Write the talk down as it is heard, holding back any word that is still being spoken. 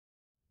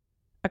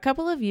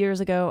couple of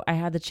years ago, I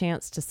had the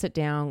chance to sit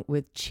down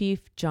with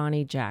Chief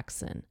Johnny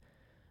Jackson,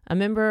 a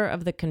member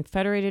of the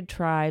Confederated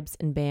Tribes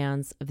and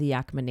Bands of the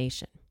Yakama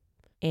Nation.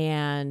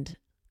 And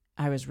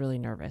I was really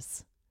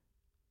nervous.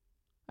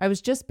 I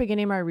was just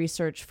beginning my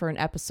research for an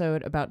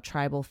episode about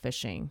tribal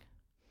fishing.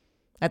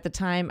 At the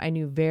time, I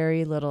knew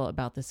very little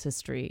about this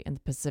history in the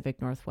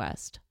Pacific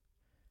Northwest.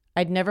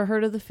 I'd never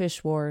heard of the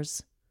fish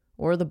wars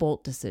or the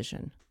Bolt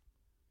decision.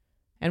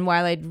 And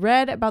while I'd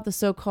read about the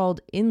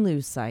so-called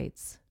Inlu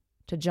sites,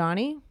 to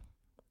Johnny,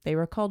 they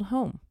were called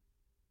home.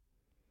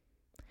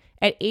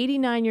 At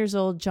 89 years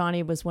old,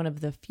 Johnny was one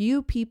of the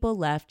few people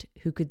left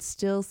who could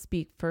still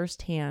speak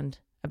firsthand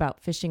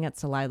about fishing at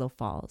Celilo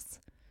Falls.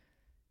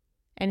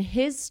 And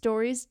his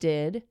stories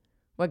did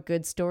what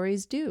good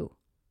stories do.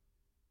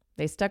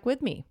 They stuck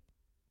with me.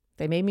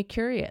 They made me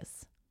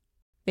curious.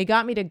 They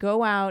got me to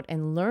go out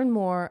and learn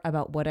more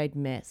about what I'd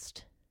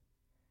missed.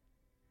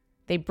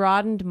 They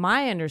broadened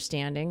my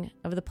understanding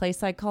of the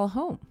place I call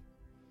home,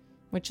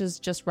 which is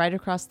just right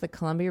across the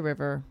Columbia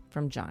River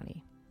from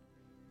Johnny.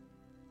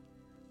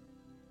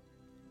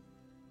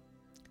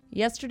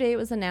 Yesterday, it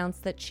was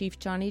announced that Chief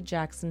Johnny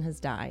Jackson has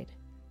died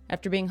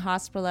after being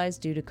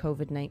hospitalized due to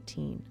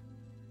COVID-19.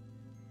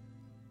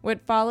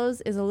 What follows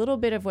is a little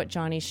bit of what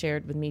Johnny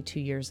shared with me 2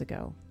 years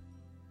ago.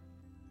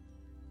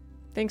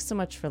 Thanks so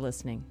much for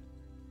listening.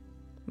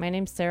 My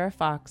name's Sarah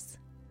Fox,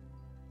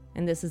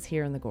 and this is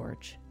Here in the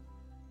Gorge.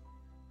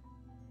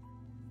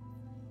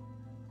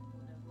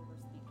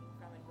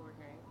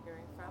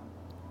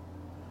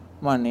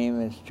 My name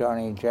is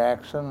Johnny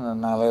Jackson,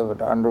 and I live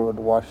at Underwood,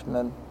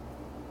 Washington.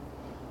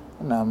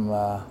 And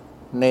I'm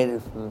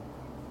native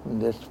in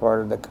this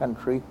part of the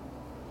country.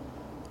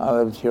 I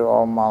lived here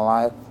all my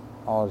life.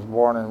 I was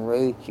born and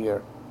raised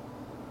here.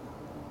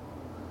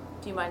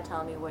 Do you mind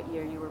telling me what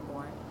year you were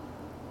born?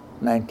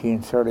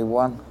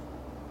 1931.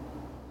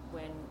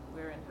 When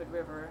we're in Hood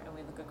River and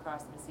we look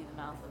across and we see the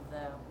mouth of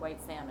the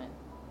White Salmon,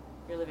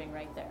 you're living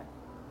right there.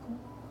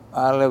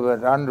 I live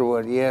at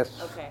Underwood,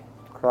 yes. Okay.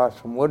 Across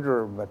from Wood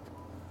River, but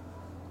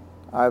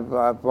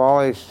I've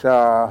always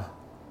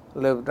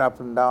lived up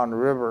and down the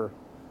river.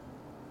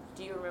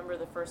 Do you remember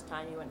the first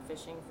time you went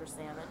fishing for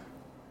salmon?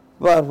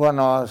 But when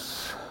I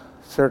was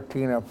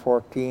 13 or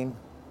 14,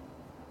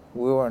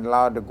 we weren't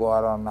allowed to go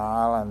out on the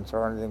islands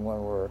or anything when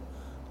we were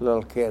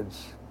little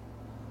kids.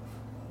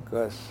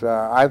 Because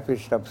I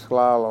fished up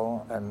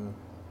Celilo and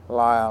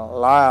Lyle.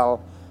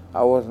 Lyle,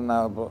 I wasn't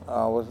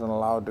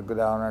allowed to go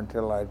down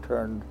until I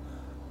turned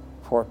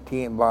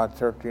 14, about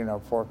 13 or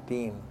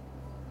 14.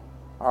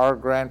 Our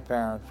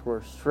grandparents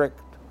were strict.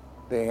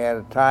 They had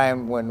a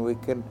time when we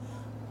could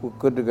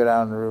go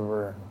down the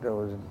river. There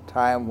was a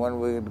time when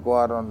we could go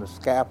out on the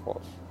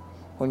scaffolds.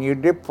 When you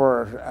dip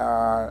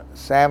for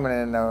salmon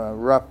in a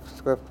rough,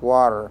 swift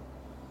water,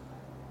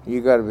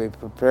 you got to be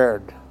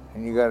prepared,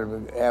 and you got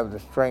to have the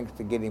strength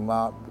to get him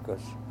out,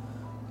 because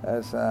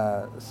as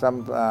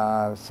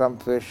some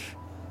fish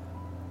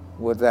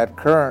with that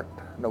current,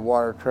 the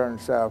water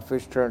turns,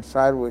 fish turns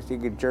sideways, you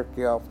could jerk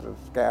you off the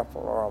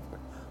scaffold or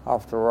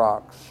off the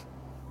rocks.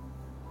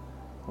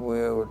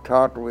 We were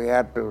taught we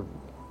had to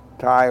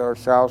tie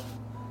ourselves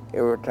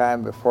every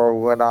time before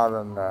we went out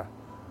on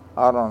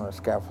the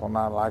scaffold,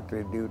 not like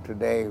they do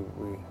today.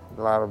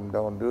 A lot of them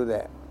don't do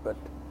that. But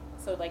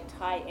so like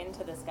tie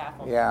into the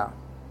scaffold? Yeah.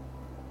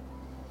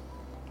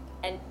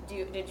 And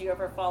did you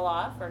ever fall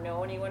off, or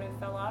know anyone who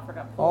fell off or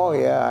got pulled off?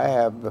 off? Yeah, I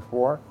have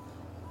before.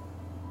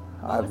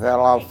 I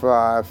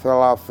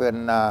fell off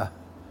in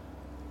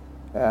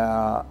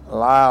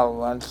Lyle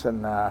once,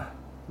 and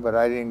but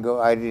I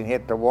didn't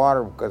hit the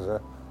water because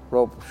the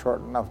rope was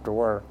short enough to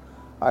where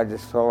I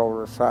just fell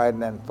over the side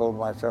and then pulled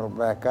myself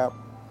back up.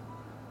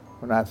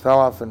 When I fell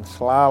off in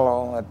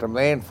Celilo at the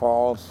main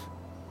falls,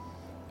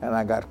 and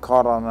I got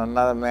caught on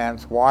another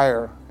man's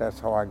wire, that's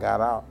how I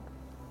got out.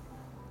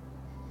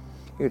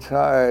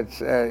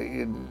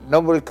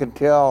 Nobody can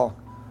tell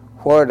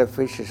where the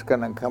fish is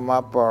going to come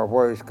up or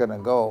where he's going to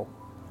go.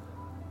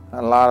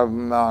 A lot of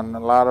them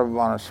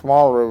on a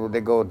small river,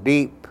 they go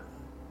deep,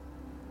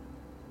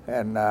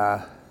 and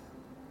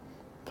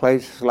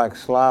places like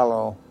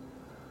Celilo,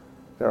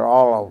 they're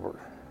all over.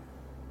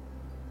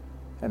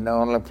 And the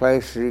only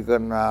place you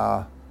can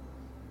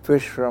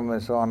fish from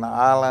is on the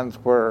islands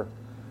where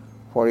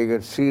you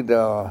could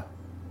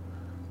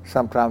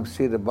sometimes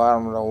see the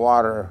bottom of the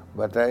water,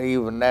 but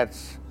even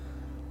that's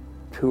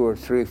 2 or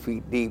 3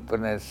 feet deep,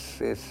 and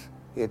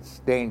it's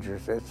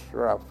dangerous. It's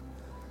rough.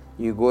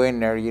 You go in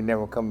there, you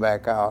never come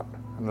back out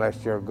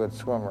unless you're a good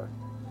swimmer.